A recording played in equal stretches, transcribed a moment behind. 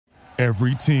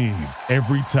Every team,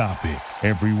 every topic,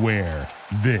 everywhere.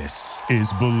 This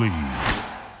is Believe.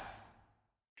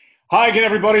 Hi again,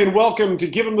 everybody, and welcome to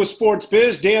Give 'em the Sports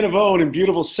Biz. Dan Avone in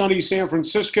beautiful sunny San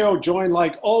Francisco, joined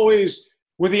like always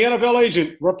with the NFL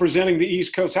agent representing the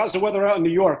East Coast. How's the weather out in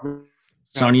New York?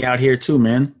 Sunny out here too,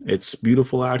 man. It's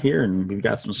beautiful out here, and we've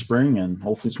got some spring and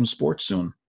hopefully some sports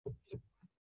soon.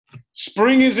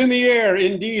 Spring is in the air,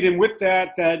 indeed, and with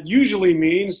that, that usually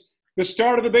means the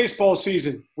start of the baseball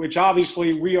season, which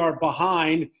obviously we are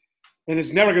behind, and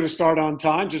it's never going to start on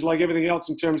time, just like everything else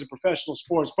in terms of professional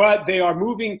sports. But they are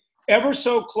moving ever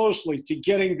so closely to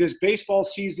getting this baseball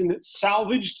season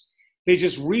salvaged. They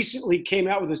just recently came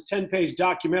out with this 10-page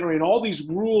documentary and all these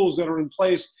rules that are in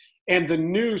place and the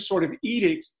new sort of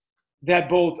edict that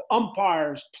both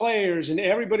umpires, players, and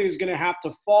everybody is going to have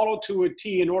to follow to a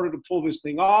T in order to pull this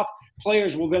thing off.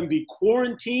 Players will then be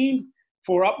quarantined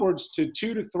for upwards to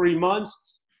 2 to 3 months.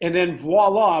 And then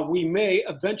voila, we may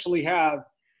eventually have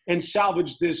and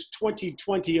salvage this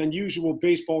 2020 unusual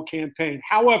baseball campaign.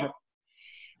 However,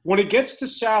 when it gets to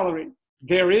salary,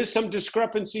 there is some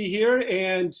discrepancy here.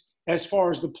 And as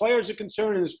far as the players are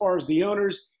concerned and as far as the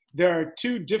owners, there are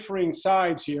two differing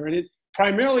sides here. And it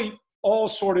primarily all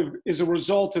sort of is a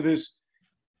result of this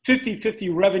 50-50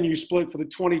 revenue split for the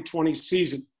 2020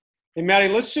 season. And Maddie,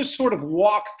 let's just sort of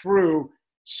walk through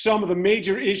some of the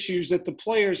major issues that the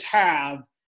players have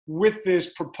with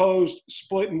this proposed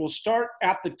split. And we'll start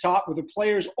at the top where the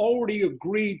players already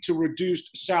agreed to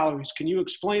reduced salaries. Can you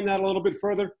explain that a little bit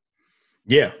further?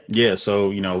 Yeah.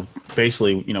 So,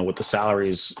 basically, with the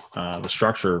salaries, the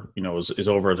structure, is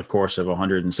over the course of a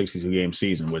 162-game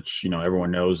season, which,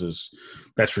 everyone knows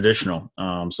that's traditional.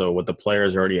 So what the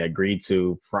players already agreed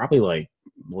to probably like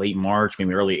late March,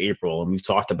 maybe early April, and we've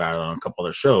talked about it on a couple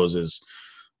other shows, is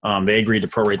they agreed to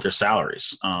prorate their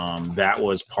salaries. That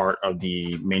was part of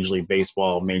the Major League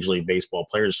Baseball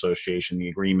Players Association, the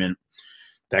agreement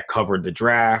that covered the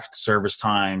draft, service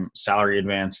time, salary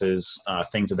advances,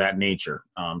 things of that nature.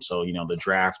 So, the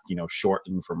draft,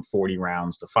 shortened from 40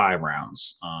 rounds to 5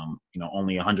 rounds.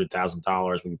 Only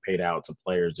 $100,000 will be paid out to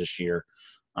players this year,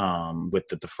 with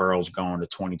the deferrals going to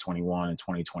 2021 and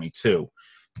 2022.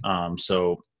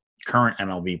 So current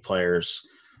MLB players,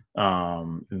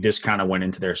 this kind of went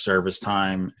into their service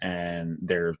time and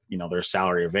their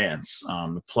salary advance.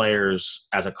 The players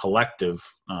as a collective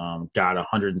got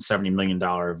 $170 million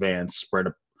advance spread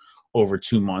over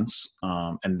 2 months,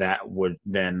 and that would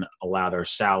then allow their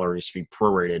salaries to be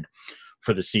prorated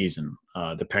for the season,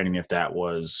 depending if that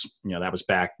was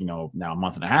back now a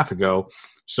month and a half ago.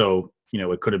 So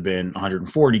it could have been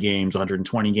 140 games,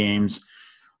 120 games.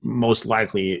 Most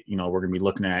likely, we're going to be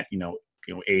looking at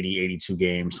 80, 82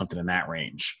 games, something in that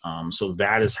range. So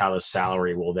that is how the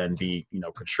salary will then be,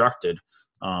 constructed,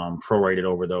 prorated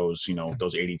over those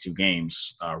 82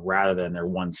 games, rather than their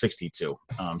 162.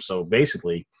 So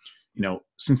basically,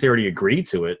 since they already agreed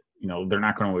to it, they're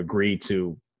not going to agree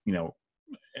to,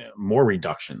 more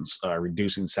reductions,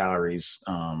 reducing salaries,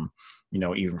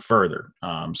 even further.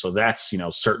 So that's,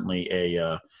 certainly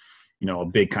a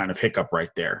big kind of hiccup right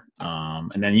there.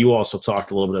 And then you also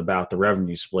talked a little bit about the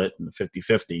revenue split and the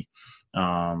 50-50.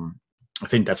 I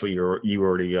think that's what you were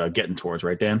already getting towards,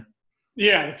 right, Dan?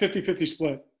 Yeah, the 50-50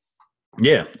 split.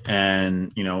 Yeah,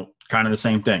 and, kind of the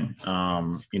same thing.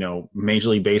 Major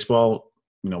League Baseball,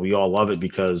 we all love it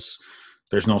because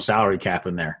there's no salary cap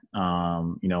in there.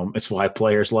 It's why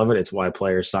players love it. It's why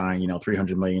players sign,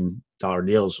 $300 million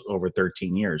deals over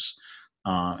 13 years,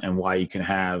 and why you can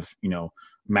have,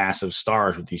 massive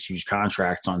stars with these huge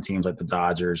contracts on teams like the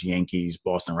Dodgers, Yankees,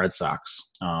 Boston Red Sox,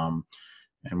 and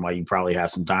why you probably have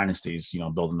some dynasties,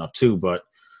 building up too. But,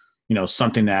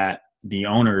 something that the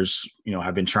owners,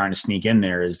 have been trying to sneak in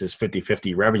there is this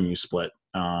 50-50 revenue split.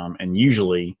 And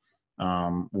usually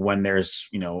when there's,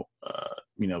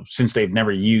 since they've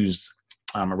never used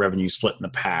a revenue split in the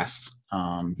past,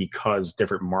 because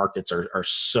different markets are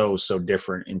so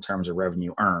different in terms of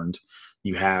revenue earned.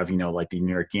 You have, like the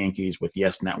New York Yankees with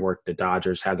Yes Network, the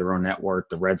Dodgers have their own network,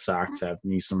 the Red Sox have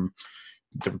NESN,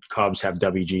 the Cubs have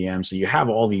WGN. So you have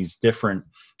all these different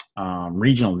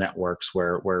regional networks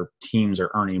where teams are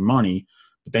earning money.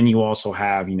 But then you also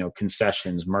have,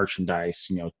 concessions, merchandise,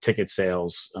 ticket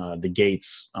sales, the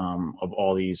gates of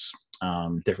all these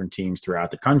different teams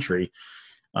throughout the country,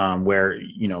 where,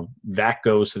 that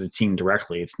goes to the team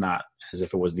directly. It's not as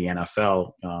if it was the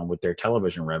NFL with their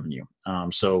television revenue.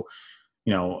 So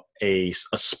a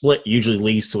split usually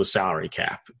leads to a salary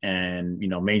cap. And,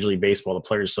 Major League Baseball, the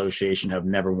Players Association have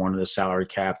never wanted a salary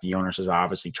cap. The owners have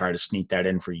obviously tried to sneak that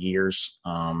in for years.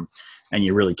 And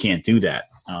you really can't do that.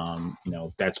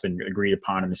 That's been agreed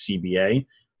upon in the CBA.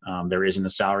 There isn't a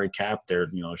salary cap. There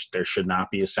should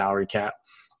not be a salary cap.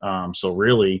 So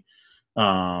really,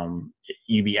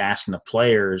 you'd be asking the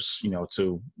players,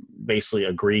 to basically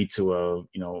agree to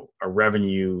a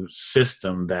revenue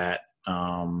system that,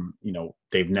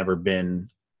 they've never been,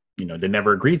 they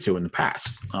never agreed to in the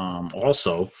past.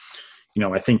 Also,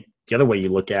 I think the other way you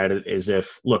look at it is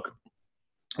if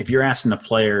you're asking the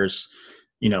players,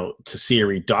 to see a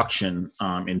reduction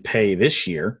in pay this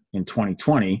year in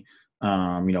 2020,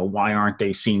 why aren't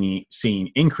they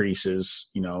seeing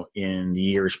increases, in the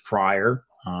years prior,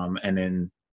 and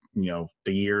in, the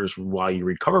years while you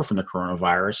recover from the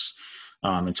coronavirus,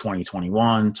 in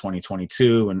 2021,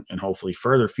 2022, and hopefully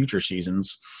further future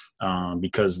seasons,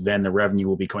 because then the revenue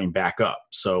will be coming back up.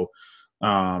 So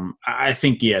I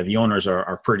think, the owners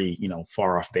are pretty,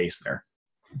 far off base there.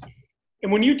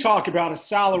 And when you talk about a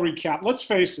salary cap, let's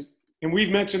face it, and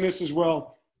we've mentioned this as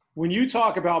well, when you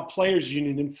talk about players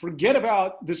union, and forget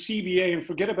about the CBA and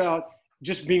forget about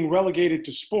just being relegated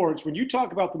to sports, when you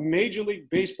talk about the Major League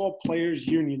Baseball Players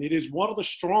Union, it is one of the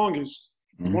strongest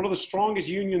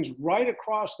unions right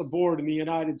across the board in the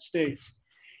United States.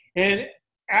 And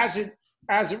as it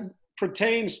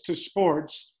pertains to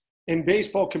sports, and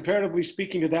baseball, comparatively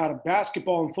speaking to that of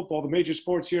basketball and football, the major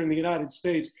sports here in the United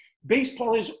States,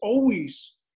 baseball has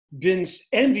always been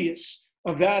envious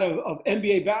of that of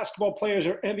NBA basketball players,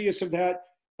 are envious of that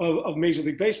of Major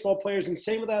League Baseball players, and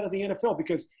same with that of the NFL,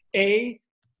 because they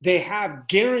have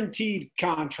guaranteed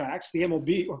contracts. The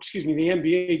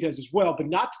NBA does as well, but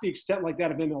not to the extent like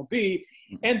that of MLB.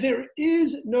 And there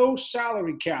is no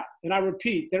salary cap. And I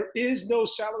repeat, there is no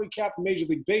salary cap in Major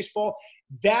League Baseball.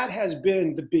 That has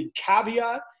been the big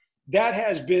caveat. That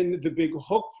has been the big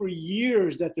hook for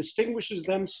years that distinguishes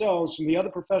themselves from the other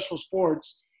professional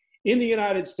sports in the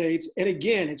United States. And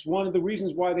again, it's one of the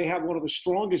reasons why they have one of the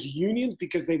strongest unions,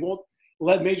 because they won't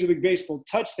let Major League Baseball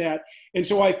touch that. And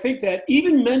so I think that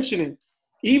even mentioning,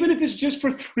 even if it's just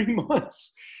for 3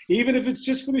 months, even if it's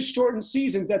just for the shortened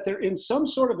season, that they're in some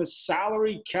sort of a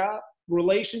salary cap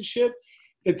relationship,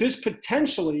 that this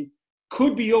potentially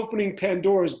could be opening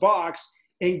Pandora's box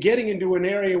and getting into an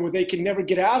area where they can never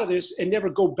get out of this and never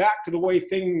go back to the way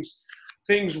things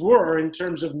were in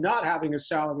terms of not having a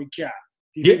salary cap.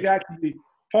 Do you think that could be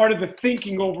part of the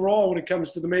thinking overall when it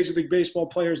comes to the Major League Baseball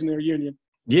players and their union?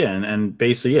 Yeah, and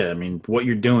basically, I mean, what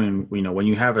you're doing, when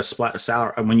you have a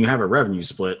salary, when you have a revenue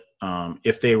split,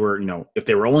 if they were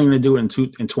only going to do it in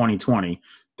 2020,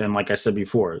 then like I said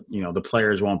before, the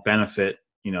players won't benefit,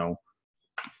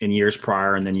 in years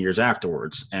prior and then years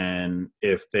afterwards. And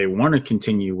if they want to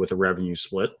continue with a revenue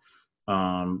split,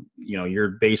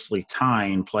 you're basically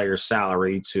tying players'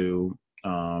 salary to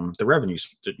the revenue,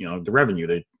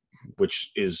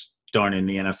 which is done in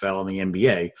the NFL and the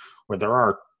NBA, where there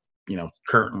are,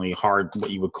 currently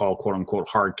what you would call quote unquote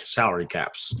hard salary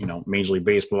caps. Major League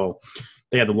Baseball,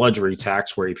 they have the luxury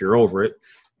tax where if you're over it,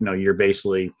 you're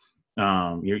basically,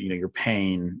 you're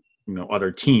paying,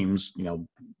 other teams,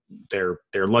 their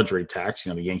luxury tax.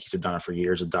 The Yankees have done it for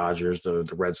years. The Dodgers, the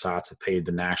Red Sox have paid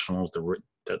the Nationals,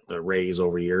 the Rays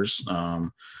over years.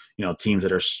 Teams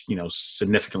that are,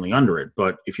 significantly under it.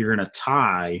 But if you're going to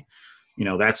tie,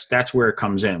 that's where it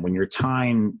comes in. When you're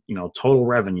tying, total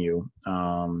revenue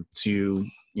to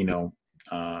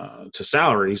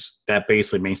salaries, that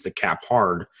basically makes the cap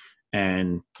hard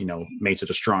and, makes it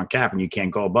a strong cap, and you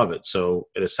can't go above it. So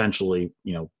it essentially,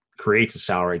 creates a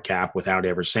salary cap without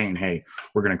ever saying, hey,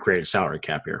 we're going to create a salary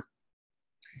cap here.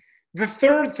 The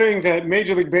third thing that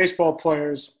Major League Baseball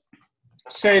players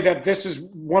say, that this is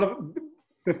one of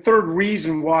the third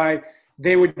reason why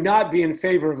they would not be in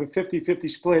favor of a 50-50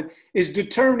 split, is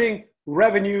determining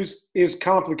revenues is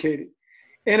complicated.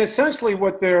 And essentially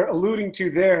what they're alluding to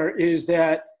there is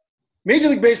that Major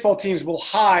League Baseball teams will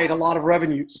hide a lot of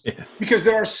revenues because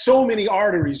there are so many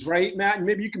arteries, right, Matt? And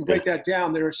maybe you can break that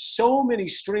down. There are so many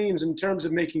streams in terms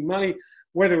of making money,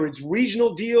 whether it's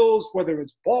regional deals, whether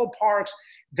it's ballparks,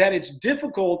 that it's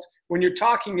difficult when you're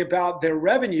talking about their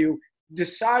revenue.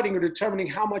 Deciding or determining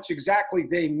how much exactly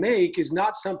they make is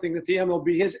not something that the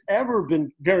MLB has ever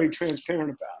been very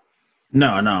transparent about.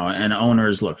 No. And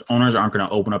owners aren't going to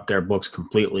open up their books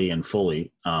completely and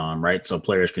fully, right? So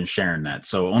players can share in that.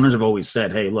 So owners have always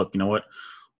said, hey, look, you know what?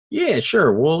 Yeah,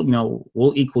 sure.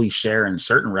 We'll equally share in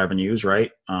certain revenues,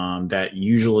 right? That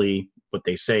usually what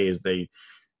they say is they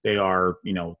are,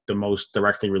 the most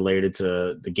directly related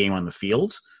to the game on the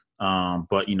field.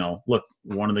 But, look,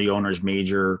 one of the owner's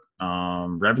major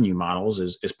revenue models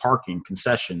is parking,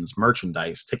 concessions,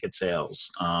 merchandise, ticket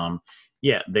sales.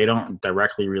 They don't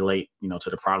directly relate, to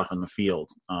the product on the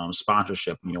field.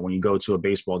 Sponsorship, when you go to a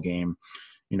baseball game,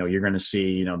 you're going to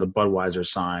see, the Budweiser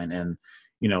sign. And,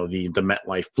 the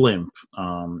MetLife blimp,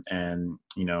 and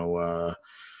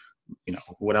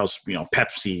what else,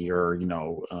 Pepsi or,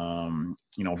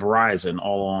 Verizon,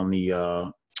 all on the,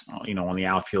 on the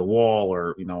outfield wall,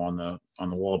 or, on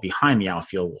the wall behind the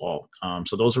outfield wall.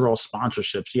 So those are all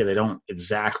sponsorships. Yeah, they don't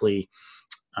exactly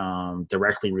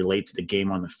directly relate to the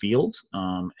game on the field.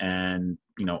 And,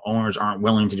 owners aren't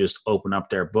willing to just open up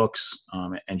their books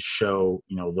and show,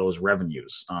 those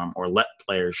revenues, or let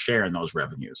players share in those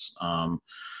revenues.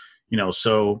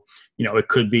 So, it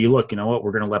could be, look,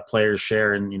 we're going to let players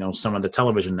share in, some of the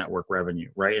television network revenue,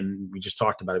 right? And we just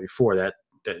talked about it before, that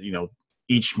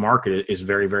each market is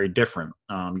very, very different.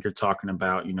 You're talking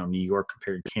about, New York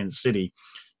compared to Kansas City,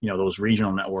 those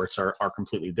regional networks are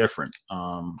completely different.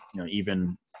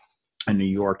 Even in New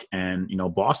York and,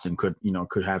 Boston could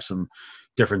have some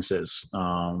differences.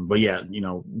 But yeah,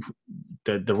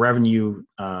 the revenue,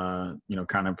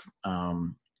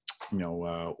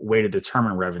 way to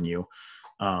determine revenue,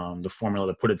 the formula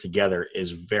to put it together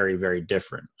is very, very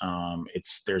different.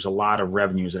 There's a lot of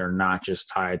revenues that are not just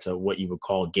tied to what you would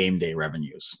call game day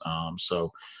revenues.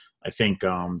 So I think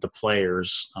the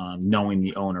players, knowing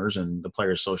the owners, and the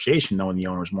Players Association knowing the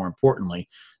owners, more importantly,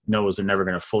 knows they're never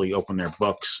going to fully open their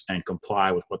books and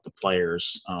comply with what the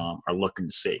players are looking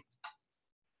to see.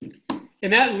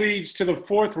 And that leads to the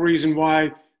fourth reason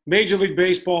why Major League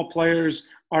Baseball players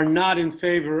are not in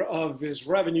favor of this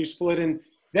revenue split, and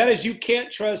that is you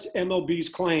can't trust MLB's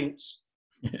claims.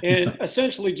 And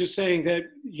essentially just saying that,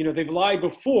 they've lied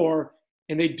before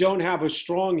and they don't have a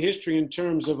strong history in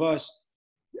terms of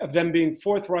them being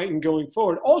forthright and going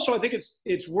forward. Also, I think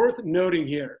it's worth noting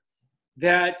here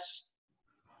that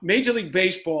Major League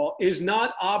Baseball is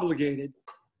not obligated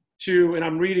to, and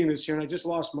I'm reading this here and I just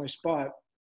lost my spot,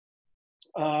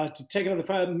 to take another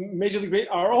fact, Major League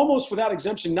Baseball are almost without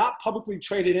exemption not publicly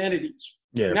traded entities.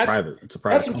 Yeah, private. It's a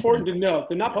private. That's important to note.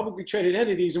 They're not publicly traded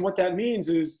entities, and what that means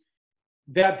is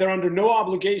that they're under no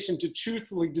obligation to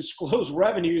truthfully disclose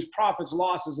revenues, profits,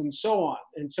 losses, and so on.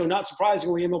 And so, not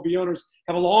surprisingly, MLB owners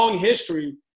have a long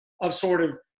history of sort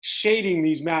of shading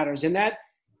these matters, and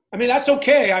that's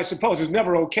okay, I suppose. It's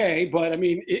never okay, but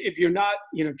if you're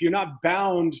not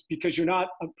bound because you're not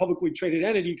a publicly traded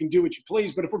entity, you can do what you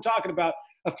please. But if we're talking about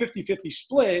a 50-50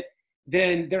 split,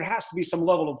 then there has to be some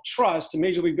level of trust. And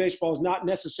Major League Baseball is not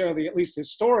necessarily, at least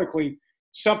historically,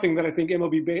 something that I think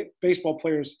MLB baseball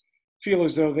players feel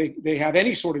as though they have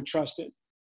any sort of trust in.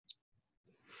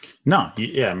 No,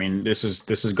 yeah, this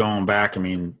is going back.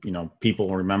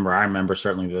 People remember. I remember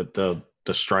certainly the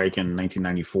strike in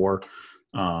 1994.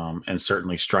 And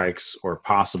certainly strikes, or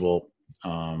possible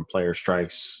player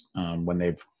strikes, when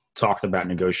they've talked about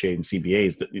negotiating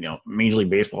CBAs. That Major League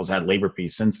Baseball has had labor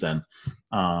peace since then.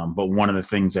 But one of the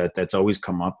things that's always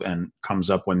comes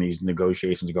up when these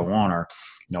negotiations go on are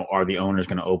the owners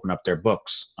going to open up their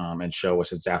books and show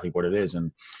us exactly what it is?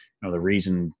 And the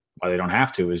reason why they don't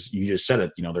have to is, you just said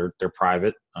it. They're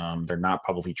private. They're not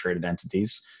publicly traded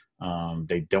entities.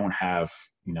 They don't have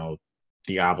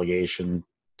the obligation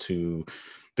to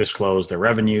disclose their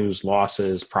revenues,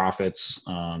 losses, profits,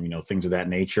 things of that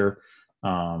nature,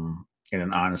 in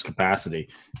an honest capacity,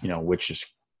 which is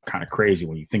kind of crazy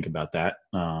when you think about that,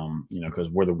 because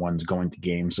we're the ones going to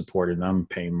games, supporting them,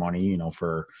 paying money,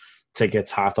 for tickets,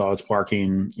 hot dogs,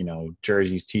 parking,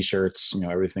 jerseys, T-shirts,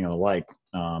 everything of the like.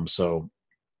 So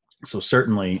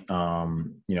certainly,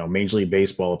 Major League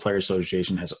Baseball, the Players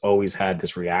Association, has always had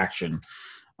this reaction,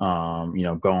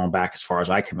 going back as far as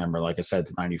I can remember, like I said,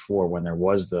 to 94, when there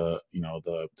was the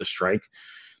strike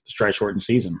shortened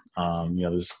season.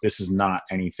 This is not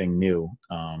anything new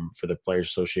for the Players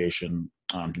Association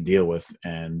to deal with.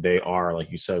 And they are,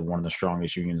 like you said, one of the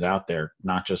strongest unions out there,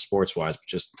 not just sports wise, but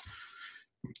just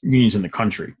unions in the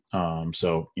country.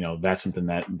 So that's something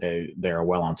that they are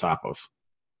well on top of.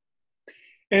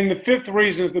 And the fifth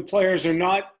reason is the players they're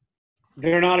not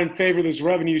in favor of this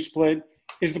revenue split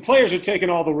is the players are taking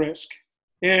all the risk.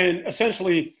 And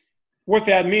essentially what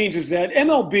that means is that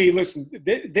MLB, listen,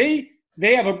 the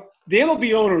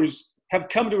MLB owners have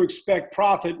come to expect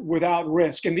profit without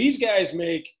risk. And these guys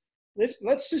make,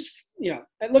 let's just,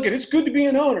 look, it's good to be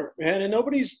an owner, man. And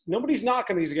nobody's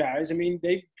knocking these guys.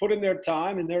 They put in their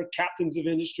time, and they're captains of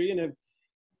industry, and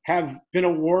have been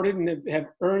awarded and have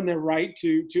earned their right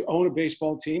to own a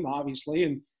baseball team, obviously.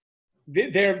 And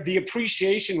the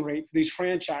appreciation rate for these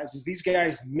franchises, these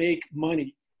guys make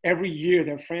money every year.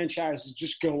 Their franchises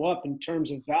just go up in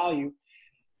terms of value.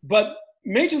 But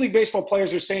Major League Baseball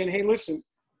players are saying, hey, listen,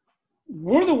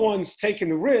 we're the ones taking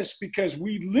the risk because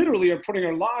we literally are putting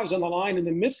our lives on the line in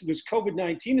the midst of this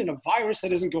COVID-19 and a virus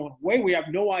that isn't going away. We have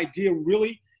no idea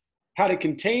really how to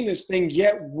contain this thing,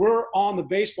 yet we're on the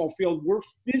baseball field. We're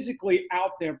physically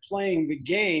out there playing the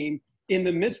game in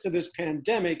the midst of this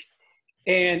pandemic.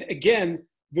 And again,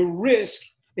 the risk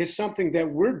is something that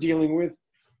we're dealing with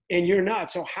and you're not.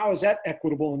 So how is that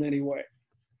equitable in any way?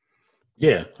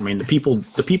 Yeah. I mean, the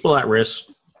people at risk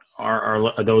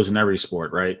are those in every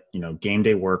sport, right? Game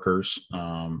day workers,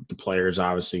 the players,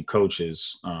 obviously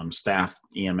coaches, staff,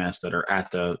 EMS that are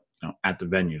at the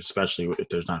venue, especially if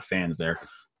there's not fans there.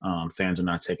 Fans are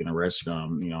not taking a risk.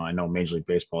 I know Major League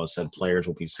Baseball has said players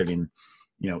will be sitting,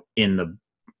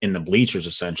 in the bleachers,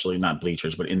 essentially, not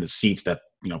bleachers, but in the seats that,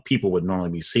 people would normally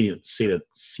be seated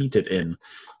in,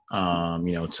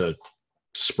 to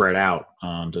spread out,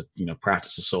 to,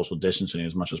 practice the social distancing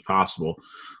as much as possible.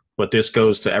 But this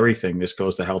goes to everything. This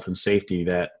goes to health and safety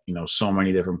that, so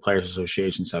many different players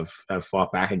associations have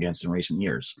fought back against in recent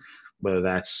years, whether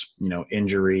that's,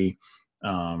 injury,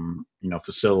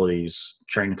 facilities,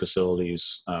 training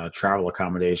facilities, travel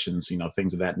accommodations,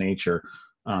 things of that nature,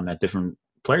 that different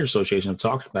players associations have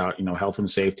talked about. Health and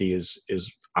safety is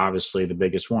obviously the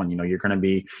biggest one. You're going to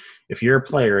be, if you're a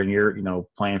player and you're,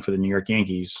 playing for the New York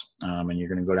Yankees, and you're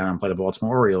going to go down and play the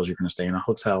Baltimore Orioles, you're going to stay in a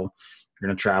hotel, you're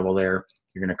going to travel there,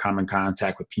 you're going to come in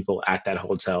contact with people at that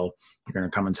hotel, you're going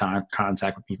to come in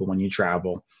contact with people when you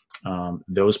travel.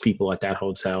 Those people at that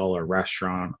hotel or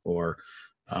restaurant or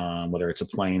whether it's a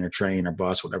plane or train or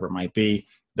bus, whatever it might be,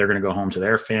 they're going to go home to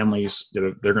their families.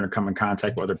 They're going to come in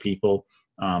contact with other people.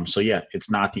 So yeah, it's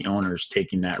not the owners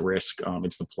taking that risk.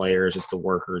 It's the players, it's the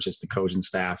workers, it's the coaching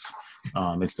staff,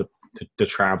 it's the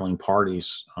traveling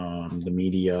parties, the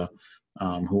media,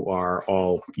 who are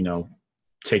all,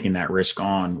 taking that risk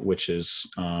on, which is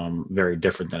very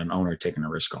different than an owner taking a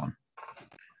risk on.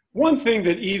 One thing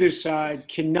that either side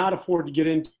cannot afford to get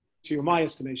into, in my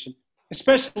estimation,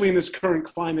 especially in this current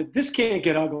climate, this can't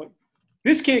get ugly.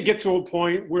 This can't get to a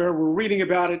point where we're reading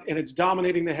about it and it's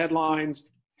dominating the headlines.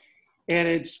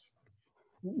 And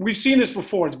we've seen this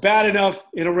before. It's bad enough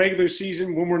in a regular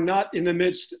season when we're not in the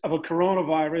midst of a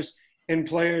coronavirus and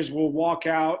players will walk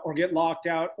out or get locked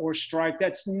out or strike.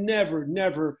 That's never,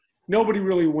 nobody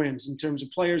really wins in terms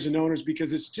of players and owners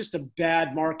because it's just a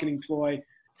bad marketing ploy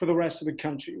for the rest of the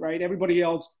country, right? Everybody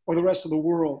else or the rest of the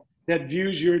world that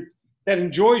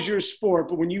enjoys your sport,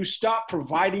 but when you stop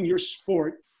providing your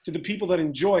sport to the people that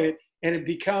enjoy it and it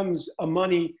becomes a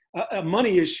money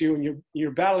issue and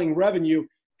you're battling revenue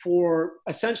for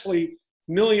essentially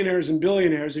millionaires and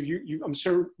billionaires, I'm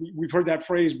sure we've heard that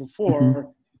phrase before. Mm-hmm.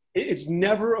 It's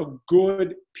never a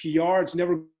good PR. It's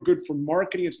never good for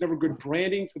marketing. It's never good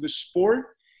branding for the sport.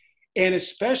 And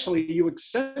especially you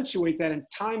accentuate that and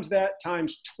times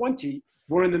 20.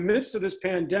 We're in the midst of this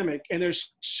pandemic and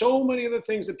there's so many other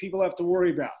things that people have to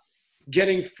worry about.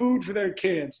 Getting food for their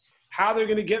kids, how they're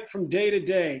going to get from day to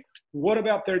day. What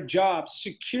about their jobs,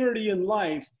 security in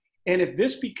life? And if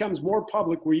this becomes more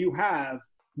public where you have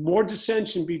more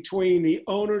dissension between the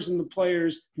owners and the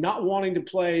players not wanting to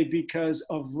play because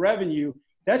of revenue,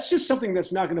 that's just something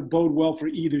that's not going to bode well for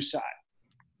either side.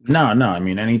 No. I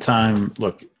mean, anytime,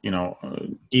 look,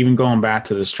 even going back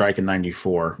to the strike in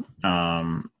 94,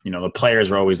 the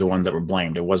players were always the ones that were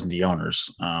blamed. It wasn't the owners.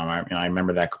 I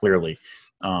remember that clearly.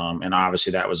 And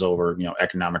obviously that was over,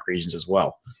 economic reasons as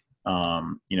well.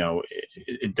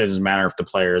 It doesn't matter if the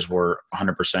players were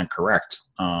 100% correct.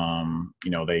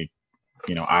 They,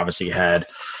 obviously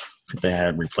they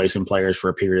had replacement players for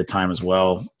a period of time as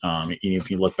well. If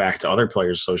you look back to other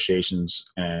players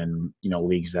associations and,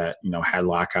 leagues that, had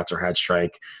lockouts or had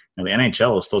strike, the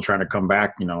NHL is still trying to come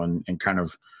back, and kind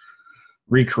of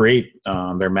recreate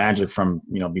their magic from,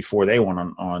 before they went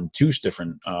on two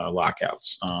different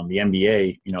lockouts. The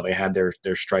NBA, they had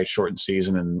their strike shortened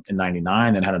season in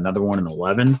 99 and had another one in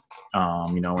 11,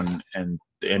 and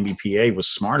the NBPA was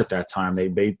smart at that time. They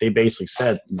basically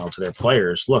said, to their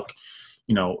players, look,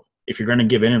 if you're going to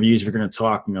give interviews, if you're going to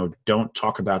talk, don't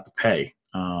talk about the pay.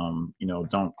 Don't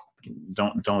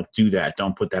do that.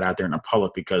 Don't put that out there in the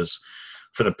public because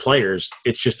for the players,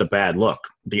 it's just a bad look.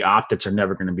 The optics are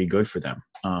never going to be good for them.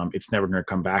 It's never going to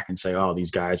come back and say, oh,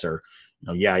 these guys are,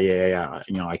 yeah.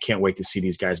 I can't wait to see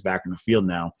these guys back in the field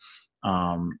now.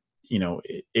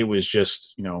 It was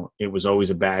just, it was always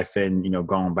a bad thing,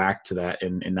 going back to that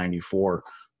in 94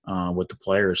 with the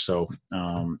players. So,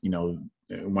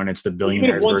 when it's the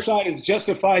billionaires, one side is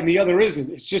justified and the other isn't.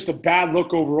 It's just a bad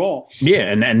look overall. Yeah,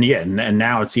 and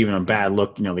now it's even a bad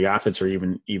look. The optics are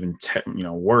even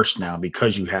worse now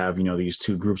because you have these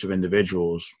two groups of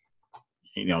individuals.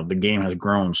 The game has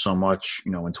grown so much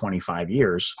in 25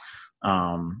 years.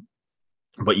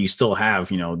 but you still have,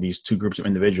 these two groups of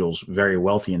individuals, very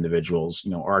wealthy individuals,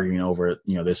 arguing over,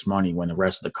 this money when the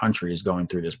rest of the country is going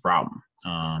through this problem.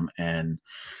 And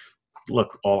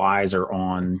look, all eyes are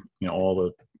on, all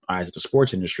the eyes of the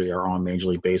sports industry are on Major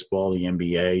League Baseball, the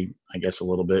NBA, I guess a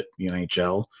little bit, the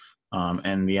NHL,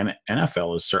 and the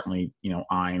NFL is certainly,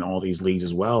 eyeing all these leagues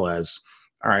as well as,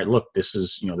 all right, look, this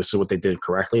is what they did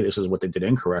correctly. This is what they did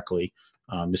incorrectly.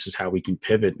 This is how we can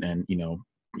pivot and,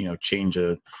 change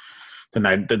the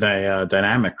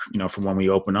dynamic, from when we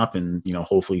open up in,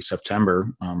 hopefully September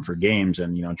for games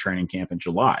and, training camp in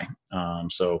July.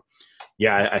 So,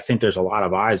 yeah, I think there's a lot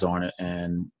of eyes on it.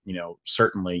 And,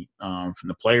 certainly from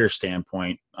the player's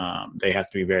standpoint, they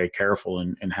have to be very careful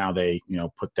in how they,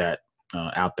 put that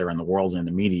out there in the world and in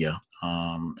the media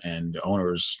and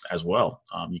owners as well.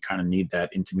 You kind of need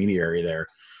that intermediary there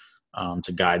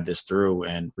to guide this through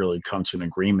and really come to an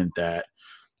agreement that,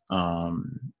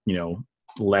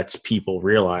 lets people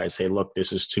realize, hey, look,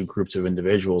 this is two groups of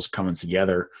individuals coming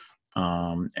together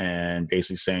and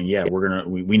basically saying, yeah,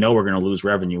 we know we're going to lose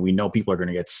revenue. We know people are going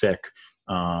to get sick.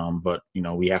 But,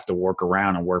 we have to work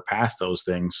around and work past those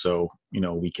things. So,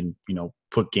 we can,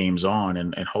 put games on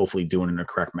and hopefully do it in a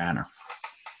correct manner.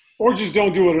 Or just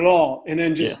don't do it at all. And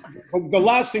then the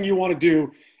last thing you want to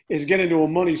do is get into a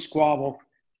money squabble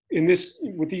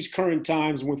with these current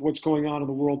times and with what's going on in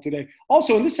the world today.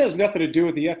 Also, and this has nothing to do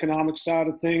with the economic side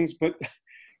of things, but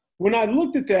when I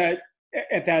looked at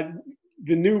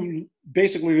the new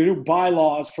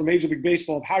bylaws for Major League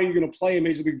Baseball of how you're going to play a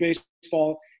Major League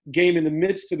Baseball game in the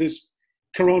midst of this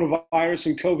coronavirus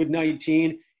and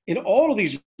COVID-19, and all of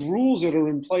these rules that are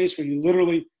in place where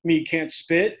you can't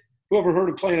spit. Who ever heard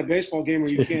of playing a baseball game where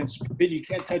you can't spit, you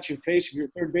can't touch your face? If you're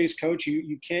a third base coach,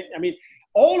 you can't. I mean,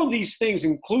 all of these things,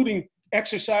 including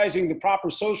exercising the proper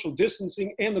social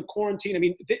distancing and the quarantine. I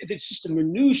mean, it's just a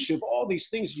minutia of all these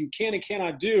things you can and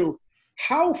cannot do.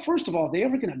 How, first of all, are they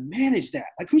ever going to manage that?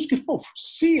 Like, who's going to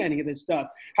oversee any of this stuff?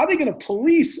 How are they going to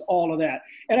police all of that?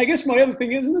 And I guess my other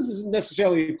thing is, and this isn't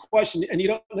necessarily a question, and you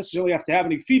don't necessarily have to have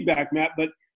any feedback, Matt, but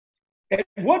at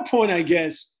what point, I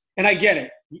guess, and I get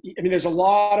it. I mean, there's a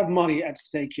lot of money at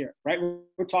stake here, right?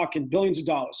 We're talking billions of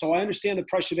dollars. So I understand the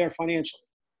pressure there financially.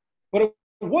 But at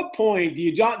what point do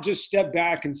you not just step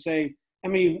back and say, I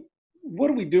mean,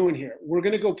 what are we doing here? We're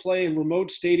going to go play in remote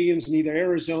stadiums in either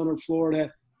Arizona or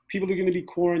Florida. People are going to be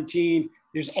quarantined.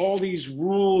 There's all these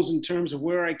rules in terms of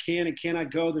where I can and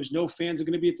cannot go. There's no fans are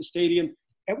going to be at the stadium.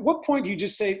 At what point do you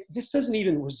just say, this doesn't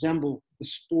even resemble the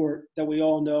sport that we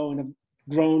all know and have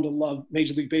grown to love,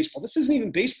 Major League Baseball? This isn't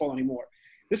even baseball anymore.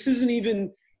 This isn't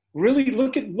even really,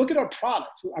 look at our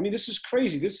product. I mean, this is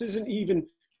crazy. This isn't even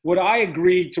what I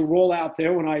agreed to roll out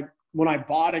there when I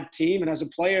bought a team. And as a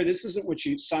player, this isn't what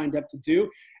you signed up to do.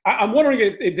 I'm wondering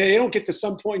if they don't get to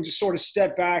some point and just sort of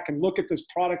step back and look at this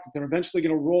product that they're eventually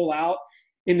going to roll out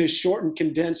in this short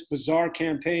condensed, bizarre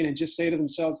campaign and just say to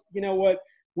themselves, you know what,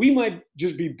 we might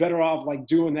just be better off like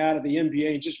doing that at the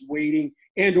NBA and just waiting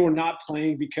and or not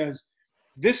playing because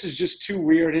this is just too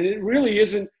weird. And it really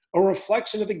isn't a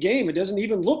reflection of the game. It doesn't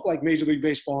even look like Major League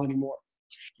Baseball anymore.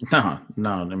 No.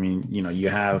 I mean, you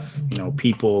have,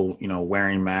 people,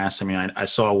 wearing masks. I mean, I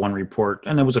saw one report,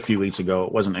 and it was a few weeks ago.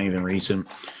 It wasn't anything recent,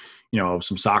 of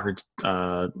some soccer,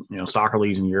 soccer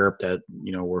leagues in Europe that,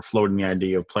 were floating the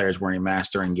idea of players wearing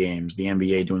masks during games. The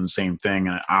NBA doing the same thing,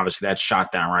 and obviously that's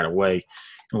shot down right away.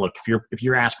 And look, if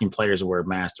you're asking players to wear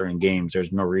masks during games,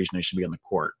 there's no reason they should be on the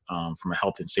court from a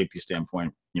health and safety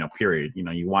standpoint. Period.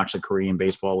 You watch the Korean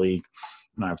Baseball League.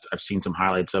 I've seen some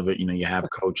highlights of it. You have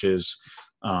coaches.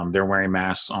 They're wearing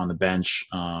masks on the bench.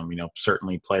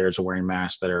 Certainly players are wearing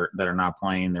masks that are not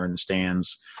playing. They're in the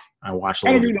stands. I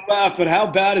don't mean to laugh, but how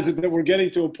bad is it that we're getting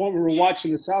to a point where we're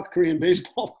watching the South Korean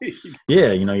Baseball League? Yeah,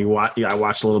 I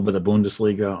watched a little bit of the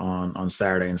Bundesliga on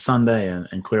Saturday and Sunday,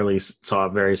 and clearly saw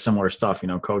very similar stuff.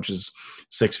 Coaches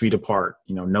 6 feet apart.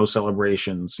 No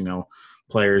celebrations.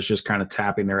 Players just kind of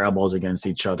tapping their elbows against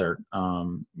each other.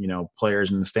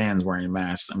 Players in the stands wearing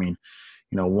masks. I mean,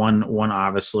 one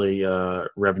obviously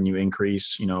revenue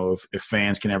increase, if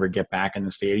fans can ever get back in the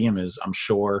stadium is, I'm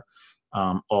sure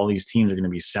all these teams are going to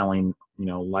be selling,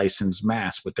 licensed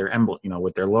masks with their emblem,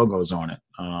 with their logos on it,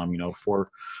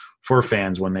 for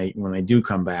fans when they do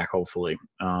come back, hopefully,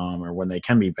 or when they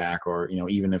can be back, or,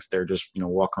 even if they're just,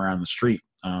 walking around the street,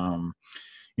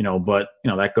 but,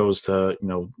 that goes to,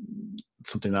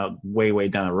 something that way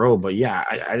down the road. But yeah,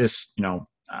 I just,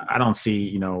 I don't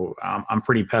see, I'm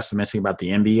pretty pessimistic about the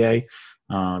NBA.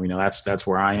 That's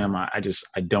where I am. I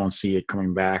don't see it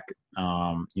coming back,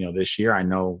 this year. I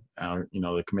know,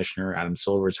 the commissioner, Adam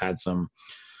Silver's had some,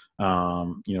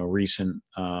 recent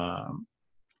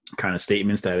kind of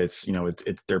statements that it's,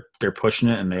 they're pushing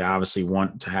it, and they obviously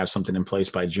want to have something in place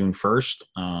by June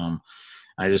 1st.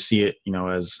 I just see it,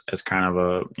 as kind of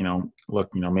a, look,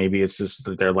 maybe it's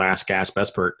just their last gasp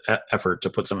effort to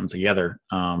put something together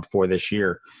for this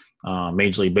year.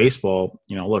 Major League Baseball,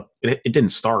 look, it didn't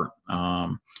start.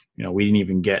 We didn't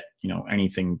even get,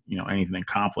 anything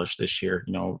accomplished this year,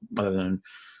 other than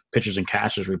pitchers and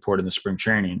catchers reported in the spring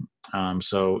training.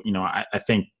 So, I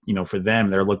think, for them,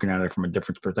 they're looking at it from a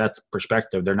different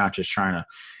perspective. They're not just trying to,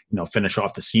 finish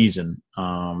off the season.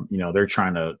 They're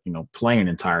trying to, play an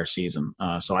entire season.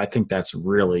 So I think that's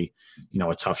really,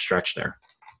 a tough stretch there.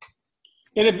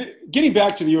 And getting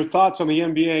back to your thoughts on the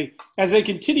NBA, as they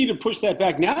continue to push that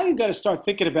back, now you've got to start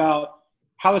thinking about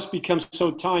how this becomes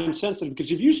so time sensitive.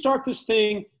 Because if you start this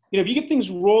thing, if you get things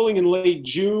rolling in late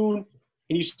June,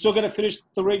 and you still got to finish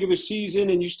the regular season,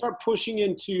 and you start pushing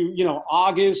into,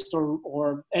 August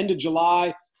or end of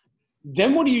July,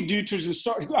 then what do you do to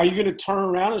start? Are you going to turn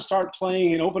around and start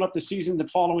playing and open up the season the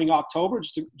following October,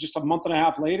 just a month and a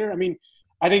half later? I mean,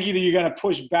 I think either you got to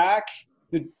push back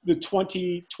the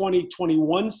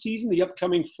 2020-21 season, the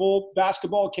upcoming full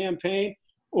basketball campaign,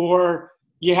 or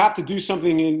you have to do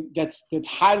something that's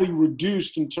highly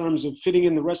reduced in terms of fitting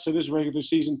in the rest of this regular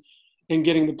season and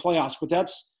getting the playoffs. But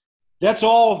that's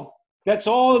all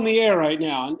in the air right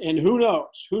now. And who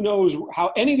knows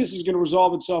how any of this is going to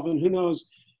resolve itself, and who knows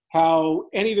how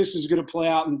any of this is going to play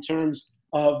out in terms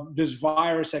of this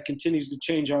virus that continues to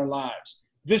change our lives.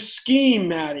 The scheme,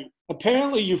 Maddie.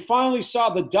 Apparently you finally saw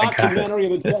the documentary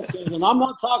of the decade, and I'm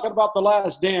not talking about The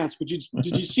Last Dance, but did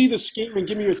you see the scheme, and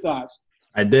give me your thoughts?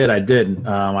 I did. I did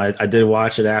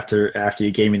watch it after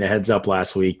you gave me the heads up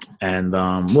last week. And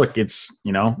look, it's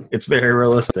very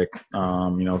realistic.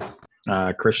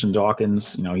 Christian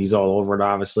Dawkins, he's all over it,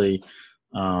 obviously.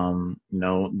 The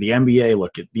NBA,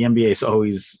 the NBA is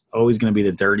always going to be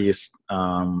the dirtiest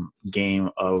game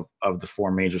of the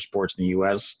four major sports in the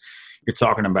U.S. You're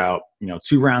talking about,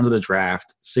 2 rounds of the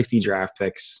draft, 60 draft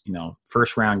picks,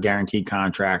 first round guaranteed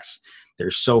contracts.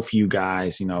 There's so few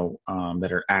guys, that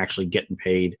are actually getting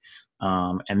paid.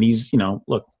 And these,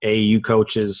 AAU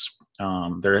coaches,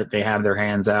 they have their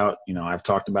hands out. I've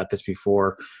talked about this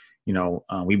before.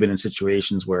 We've been in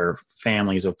situations where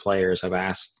families of players have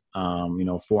asked,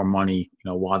 for money,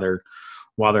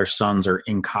 while their sons are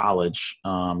in college,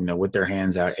 with their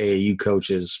hands out. AAU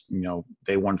coaches,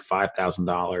 they want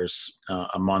 $5,000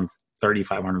 a month,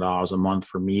 $3,500 a month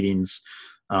for meetings,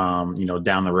 down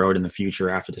the road in the future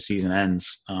after the season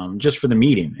ends, just for the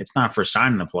meeting. It's not for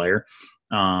signing a player.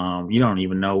 You don't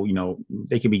even know,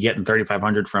 they could be getting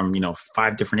 $3,500 from,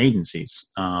 5 different agencies.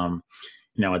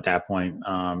 At that point,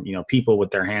 people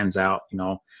with their hands out,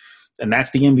 and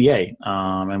that's the NBA.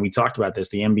 And we talked about this.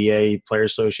 The NBA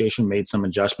Players Association made some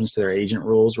adjustments to their agent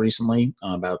rules recently,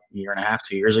 about a year and a half,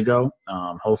 2 years ago.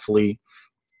 Hopefully,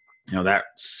 that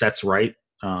sets right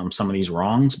some of these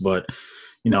wrongs. But,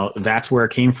 that's where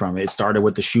it came from. It started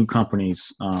with the shoe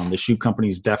companies. The shoe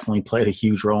companies definitely played a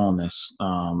huge role in this.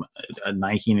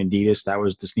 Nike and Adidas, that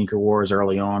was the sneaker wars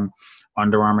early on.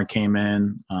 Under Armour came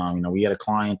in. We had a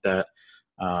client that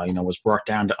was brought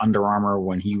down to Under Armour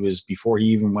before he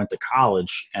even went to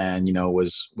college, and,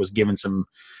 was given some,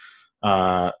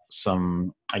 I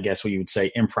guess what you would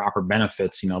say, improper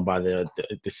benefits, by the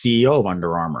CEO of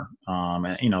Under Armour.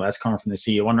 And, that's coming from the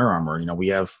CEO of Under Armour. We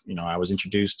have, I was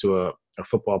introduced to a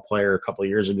football player a couple of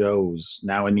years ago who's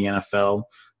now in the NFL,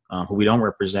 who we don't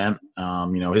represent.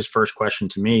 His first question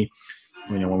to me,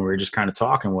 when we were just kind of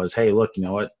talking, was, hey, look, you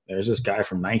know what? There's this guy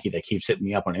from Nike that keeps hitting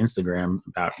me up on Instagram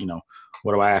about,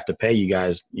 what do I have to pay you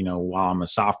guys, while I'm a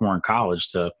sophomore in college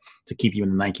to keep you in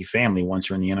the Nike family once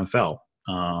you're in the NFL.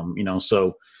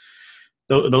 So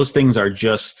those things are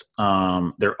just,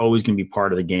 they're always going to be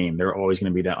part of the game. They're always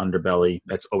going to be that underbelly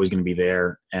that's always going to be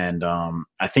there. And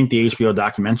I think the HBO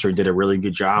documentary did a really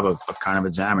good job of kind of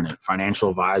examining it. Financial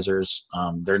advisors,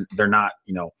 they're not,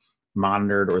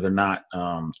 monitored, or they're not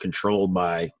controlled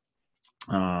by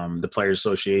the players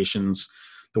associations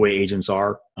the way agents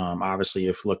are. Obviously,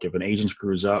 if an agent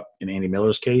screws up in Andy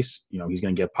Miller's case, he's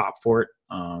going to get popped for it.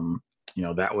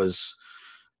 That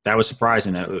was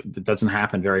surprising. It doesn't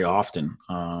happen very often.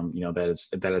 That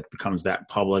it becomes that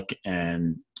public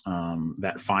and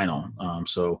that final.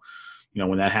 So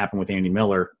when that happened with Andy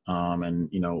Miller, and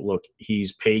look,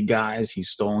 he's paid guys, he's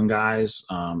stolen guys.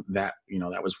 That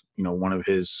was one of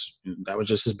his. That was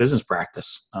just his business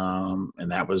practice,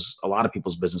 and that was a lot of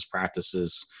people's business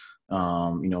practices.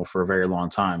 For a very long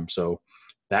time. So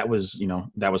that was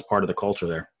part of the culture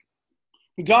there.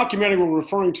 The documentary we're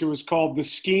referring to is called The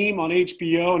Scheme on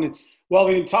HBO. And while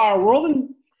the entire world, and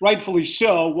rightfully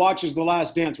so, watches The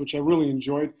Last Dance, which I really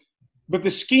enjoyed. But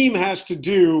the scheme has to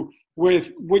do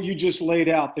with what you just laid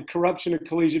out, the corruption of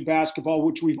collegiate basketball,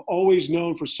 which we've always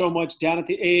known for so much down at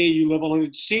the AAU level. And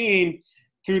it's seen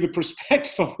through the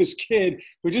perspective of this kid,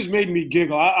 who just made me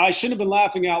giggle. I shouldn't have been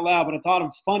laughing out loud, but I thought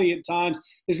him funny at times.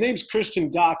 His name's Christian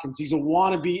Dawkins. He's a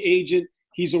wannabe agent.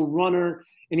 He's a runner.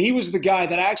 And he was the guy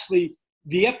that actually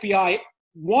the FBI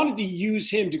wanted to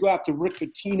use him to go after Rick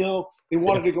Pitino. They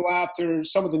wanted to go after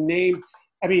some of the name.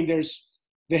 I mean, there's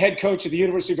the head coach of the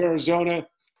University of Arizona.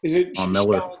 Is it Sean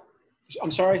Miller?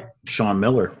 I'm sorry? Sean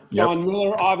Miller. Yep. Sean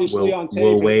Miller, obviously, on tape.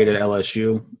 Will Wade at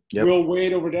LSU. Yep. Will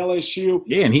Wade over at LSU.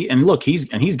 Yeah,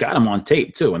 he's got him on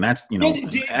tape too, and that's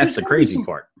that's the crazy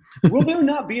part. Will there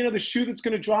not be another shoe that's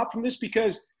going to drop from this?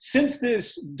 Because since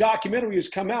this documentary has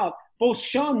come out, both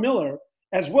Sean Miller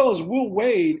as well as Will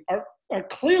Wade are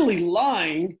clearly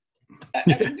lying.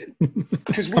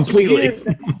 Because completely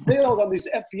failed on these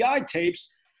FBI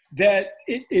tapes, that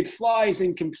it flies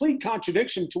in complete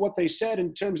contradiction to what they said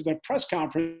in terms of their press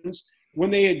conference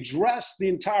when they addressed the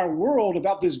entire world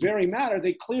about this very matter.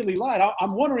 They clearly lied.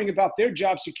 I'm wondering about their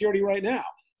job security right now.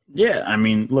 Yeah, I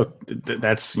mean, look,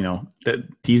 that's that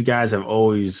these guys have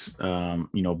always been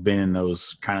in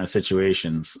those kind of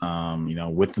situations.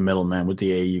 With the middlemen, with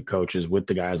the AAU coaches, with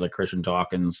the guys like Christian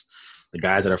Dawkins, the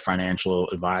guys that are financial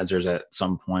advisors at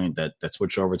some point that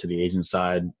switch over to the agent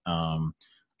side.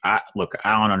 I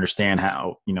don't understand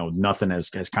how, nothing has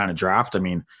kind of dropped. I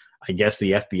mean, I guess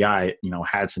the FBI,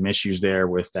 had some issues there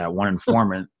with that one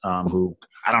informant who,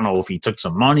 I don't know if he took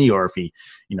some money or if he,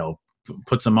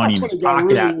 put some money in his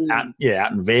pocket out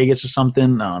in Vegas or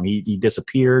something. He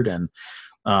disappeared. And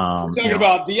we're talking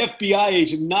about the FBI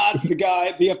agent, not the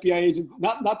guy, the FBI agent,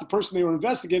 not the person they were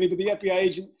investigating, but the FBI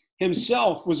agent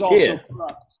himself was also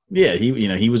corrupt. Yeah,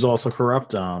 he was also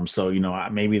corrupt. So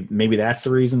maybe that's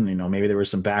the reason. Maybe there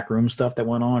was some backroom stuff that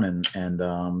went on,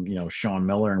 and Sean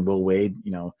Miller and Will Wade,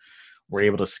 were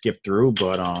able to skip through.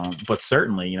 But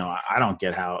certainly, I don't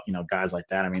get how guys like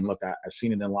that. I mean, look, I've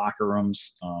seen it in locker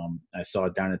rooms. I saw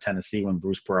it down in Tennessee when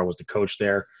Bruce Pearl was the coach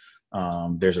there.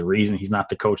 There's a reason he's not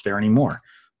the coach there anymore.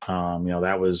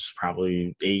 That was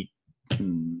probably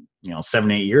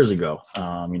 7, 8 years ago.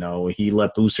 He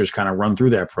let boosters kind of run through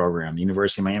that program. The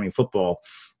University of Miami football,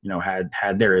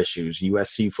 had their issues.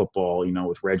 USC football,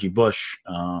 with Reggie Bush,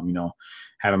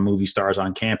 having movie stars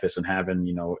on campus and having,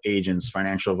 agents,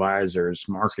 financial advisors,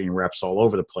 marketing reps all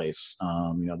over the place.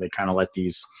 They kind of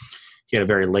he had a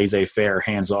very laissez-faire,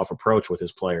 hands-off approach with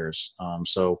his players.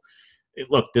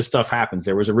 Look, this stuff happens.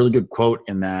 There was a really good quote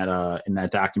in that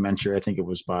documentary. I think it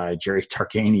was by Jerry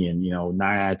Tarkanian. 9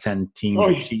 out of 10 teams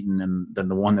are cheating, and then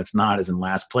the one that's not is in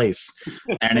last place.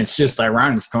 And it's just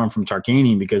ironic it's coming from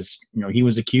Tarkanian because he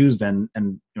was accused and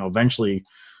eventually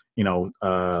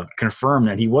confirmed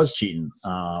that he was cheating.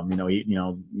 UNLV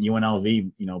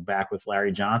back with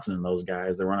Larry Johnson and those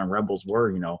guys, the running Rebels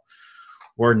were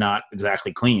not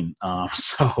exactly clean.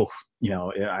 He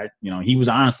was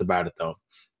honest about it though.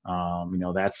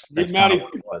 That's kind of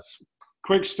what it was.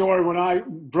 Quick story. When I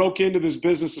broke into this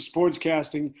business of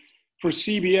sportscasting for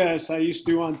CBS, I used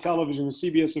to do on television, a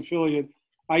CBS affiliate.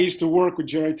 I used to work with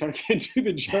Jerry Tarkanian, do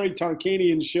the Jerry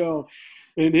Tarkanian show,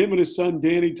 and him and his son,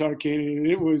 Danny Tarkanian. And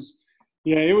he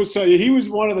was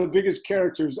one of the biggest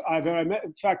characters I've ever met.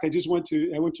 In fact, I went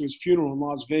to his funeral in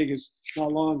Las Vegas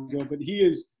not long ago, but he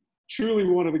is truly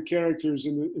one of the characters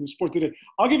in the sport today.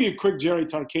 I'll give you a quick Jerry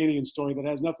Tarkanian story that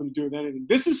has nothing to do with anything.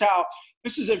 This is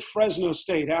at Fresno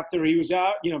State after he was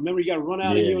out. Remember he got run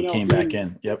out of UNLV. He came back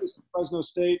in. Yep. Fresno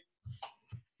State.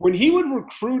 When he would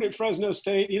recruit at Fresno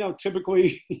State,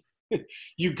 typically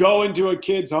you go into a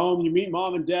kid's home, you meet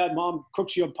mom and dad, mom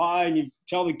cooks you a pie, and you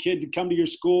tell the kid to come to your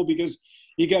school because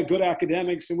you got good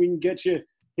academics and we can get you,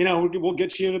 we'll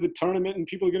get you into the tournament and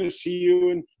people are going to see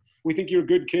you and we think you're a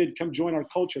good kid, come join our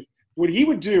culture. What he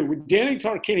would do with Danny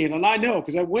Tarkanian, and I know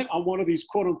because I went on one of these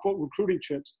quote-unquote recruiting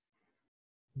trips,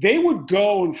 they would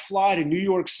go and fly to New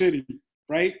York City,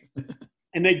 right?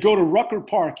 And they'd go to Rucker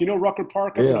Park. Rucker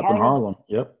Park? Yeah, up in Harlem.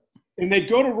 Yep. And they'd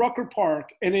go to Rucker Park,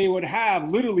 and they would have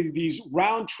literally these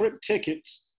round-trip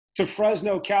tickets to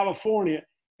Fresno, California.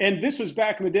 And this was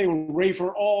back in the day when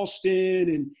Rafer Alston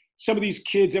and some of these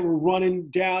kids that were running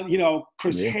down,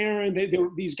 Chris Herron, they were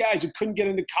these guys who couldn't get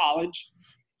into college.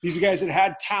 These are guys that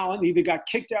had talent, either got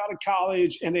kicked out of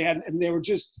college and they were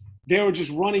just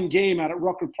running game out at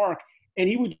Rucker Park. And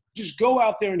he would just go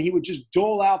out there and he would just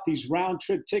dole out these round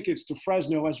trip tickets to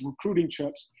Fresno as recruiting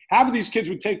trips. Half of these kids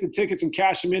would take the tickets and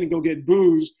cash them in and go get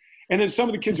booze. And then some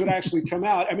of the kids would actually come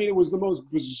out. I mean, it was the most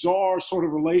bizarre sort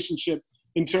of relationship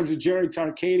in terms of Jerry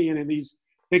Tarkanian and these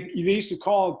they used to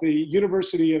call it the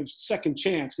University of Second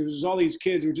Chance, because there's all these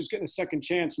kids who were just getting a second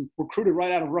chance and recruited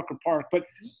right out of Rucker Park. But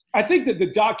I think that the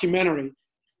documentary,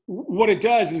 what it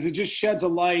does is it just sheds a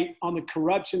light on the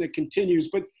corruption that continues.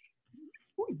 But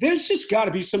there's just got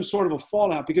to be some sort of a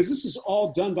fallout, because this is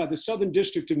all done by the Southern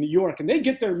District of New York, and they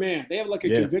get their man. They have like a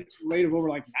conviction rate of over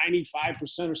like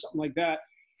 95% or something like that.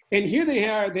 And here they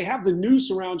have the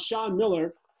noose around Sean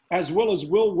Miller, as well as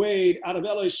Will Wade out of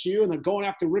LSU, and they're going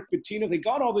after Rick Pitino. They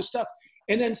got all this stuff.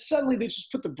 And then suddenly they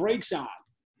just put the brakes on.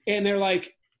 And they're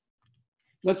like,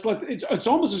 it's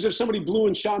almost as if somebody blew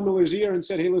in Sean Miller's ear and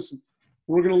said, hey, listen,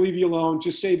 we're going to leave you alone.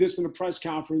 Just say this in a press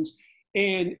conference.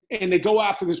 And they go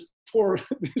after this poor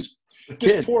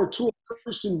tool,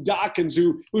 Christian Dawkins,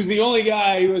 who's the only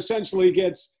guy who essentially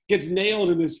gets nailed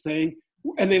in this thing.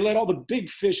 And they let all the big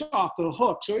fish off the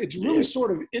hook. So it's really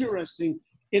sort of interesting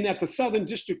in that the Southern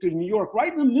District of New York,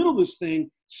 right in the middle of this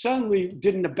thing, suddenly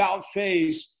did an about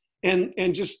face and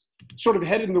just sort of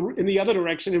headed in the other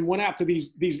direction and went after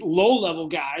these low-level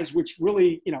guys, which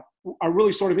really, are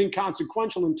really sort of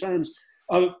inconsequential in terms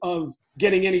of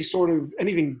getting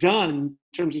anything done in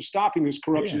terms of stopping this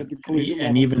corruption at the collegiate level.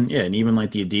 And even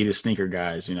like the Adidas sneaker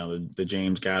guys, the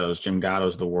Jim Gattos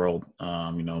of the world,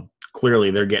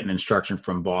 clearly they're getting instruction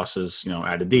from bosses,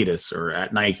 at Adidas or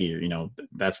at Nike,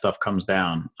 that stuff comes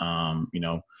down,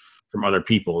 from other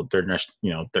people. They're just,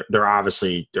 they're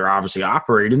obviously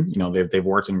operating, they've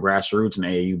worked in grassroots and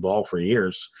AAU ball for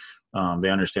years. They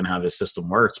understand how this system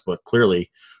works, but clearly,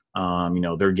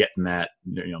 they're getting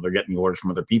they're getting the orders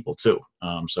from other people too.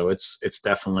 So it's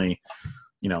definitely,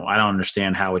 I don't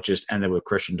understand how it just ended with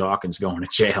Christian Dawkins going to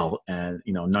jail, and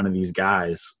none of these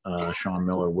guys, Sean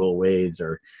Miller, Will Wades,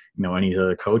 or any of the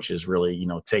other coaches really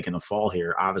taking the fall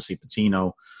here. Obviously,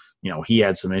 Pitino, he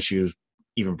had some issues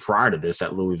even prior to this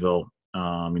at Louisville.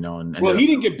 And he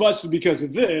didn't get busted because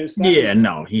of this. He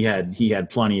had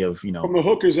plenty of from the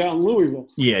hookers out in Louisville.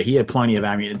 Yeah, he had plenty of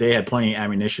they had plenty of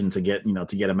ammunition to get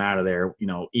him out of there.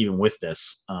 Even with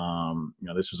this,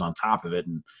 this was on top of it,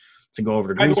 and to go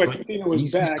over to Greece.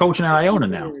 He's coaching at Iona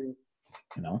now.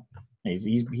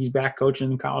 He's back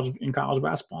coaching in college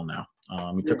basketball now.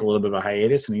 He took a little bit of a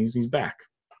hiatus, and he's back.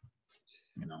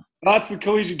 That's the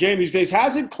collegiate game these days.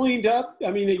 Has it cleaned up? I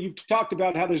mean, you've talked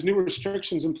about how there's new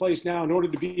restrictions in place now in order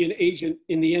to be an agent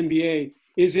in the NBA.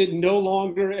 Is it no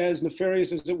longer as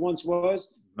nefarious as it once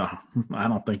was? No, I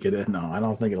don't think it is. No, I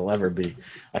don't think it'll ever be.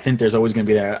 I think there's always going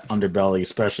to be that underbelly,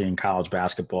 especially in college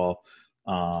basketball.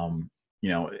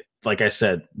 Like I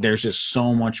said, there's just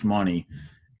so much money,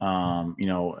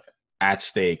 at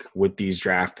stake with these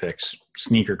draft picks,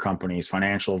 sneaker companies,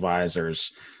 financial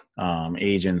advisors,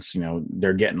 agents.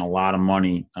 They're getting a lot of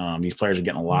money. These players are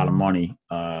getting a lot of money,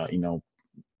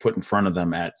 put in front of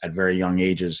them at very young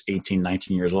ages, 18,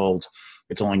 19 years old.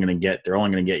 They're only going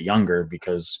to get younger,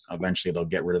 because eventually they'll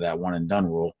get rid of that one and done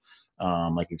rule,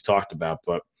 like we've talked about.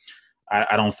 But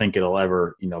I don't think it'll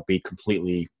ever, be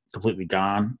completely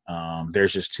gone.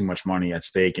 There's just too much money at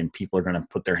stake, and people are going to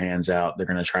put their hands out. They're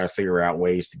going to try to figure out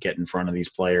ways to get in front of these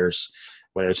players,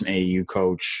 whether it's an AAU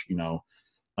coach,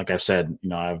 like I've said,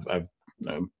 I've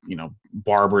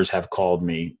barbers have called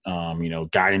me,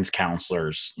 guidance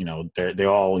counselors, they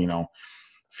all,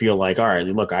 feel like, all right,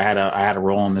 look, I had a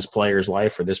role in this player's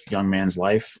life, or this young man's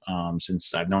life,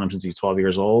 since I've known him since he's 12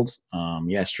 years old.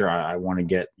 Yeah, sure. I want to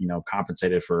get,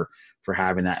 compensated for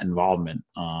having that involvement.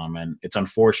 And it's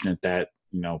unfortunate that,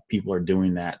 people are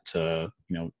doing that to,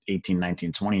 18,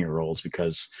 19, 20-year-olds,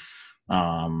 because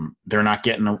they're not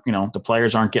getting, the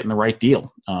players aren't getting the right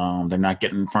deal. They're not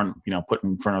getting in front, put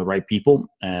in front of the right people.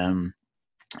 And,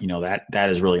 that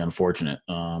is really unfortunate.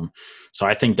 So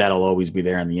I think that'll always be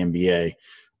there in the NBA,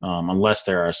 unless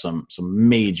there are some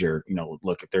major,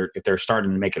 look, if they're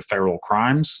starting to make it federal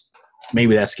crimes,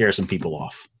 maybe that scares some people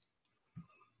off.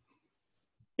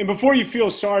 And before you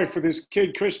feel sorry for this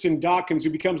kid, Christian Dawkins,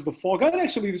 who becomes the fall guy,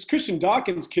 actually, this Christian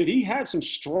Dawkins kid, he had some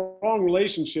strong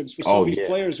relationships with some of these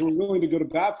players who were willing to go to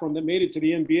bat for him that made it to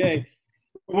the NBA.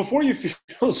 Before you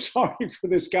feel sorry for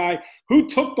this guy, who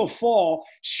took the fall,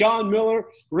 Sean Miller,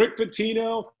 Rick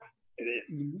Pitino,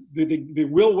 the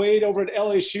Will Wade over at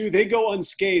LSU, they go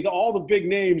unscathed. All the big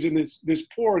names, and this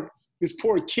poor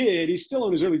kid, he's still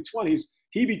in his early 20s,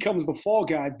 he becomes the fall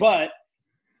guy. But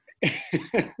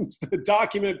as the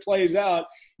document plays out,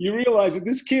 you realize that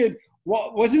this kid,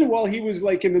 wasn't it while he was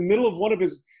like in the middle of one of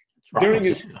his during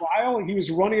his trial, he was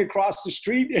running across the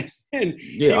street and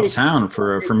uptown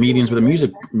for meetings with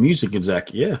a music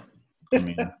exec. Yeah, I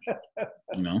mean,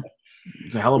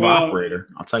 he's a hell of an operator.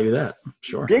 I'll tell you that.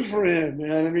 Sure. Good for him,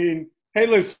 man. I mean, hey,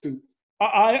 listen,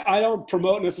 I don't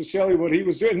promote necessarily what he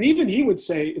was doing. And even he would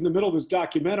say in the middle of this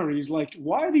documentary, he's like,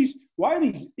 why are these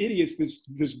idiots,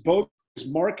 this bogus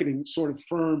marketing sort of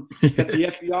firm that the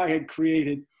FBI had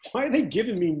created, why are they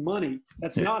giving me money?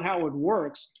 That's not how it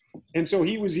works. And so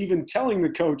he was even telling the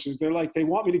coaches, they're like, they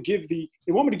want me to give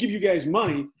you guys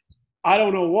money. I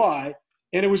don't know why.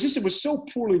 And it was so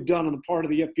poorly done on the part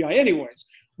of the FBI. Anyways,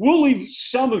 we'll leave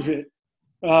some of it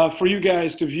for you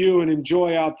guys to view and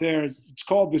enjoy out there. It's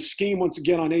called The Scheme, once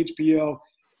again, on HBO.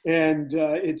 And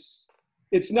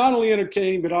it's not only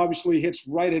entertaining, but obviously hits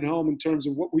right at home in terms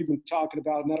of what we've been talking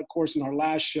about. And that, of course, in our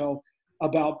last show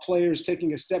about players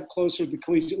taking a step closer at the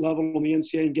collegiate level in the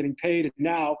NCAA and getting paid, and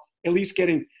now at least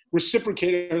getting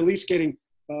reciprocated, or at least getting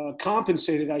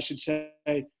compensated, I should say,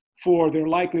 for their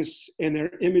likeness and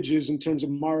their images in terms of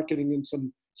marketing and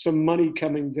some money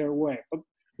coming their way. But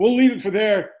we'll leave it for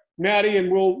there, Maddie,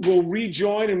 and we'll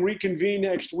rejoin and reconvene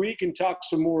next week and talk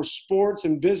some more sports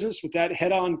and business with that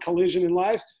head-on collision in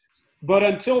life. But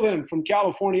until then, from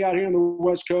California out here on the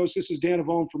West Coast, this is Dan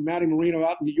Avone from Maddie Marino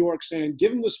out in New York saying,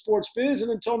 give them the sports biz,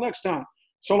 and until next time,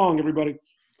 so long, everybody.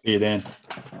 See you, Dan.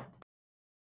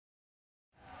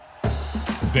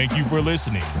 Thank you for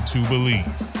listening to Believe.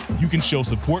 You can show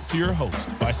support to your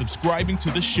host by subscribing to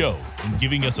the show and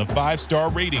giving us a 5-star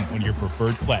rating on your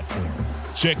preferred platform.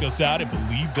 Check us out at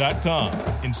Believe.com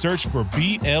and search for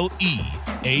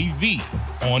BLEAV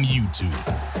on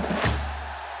YouTube.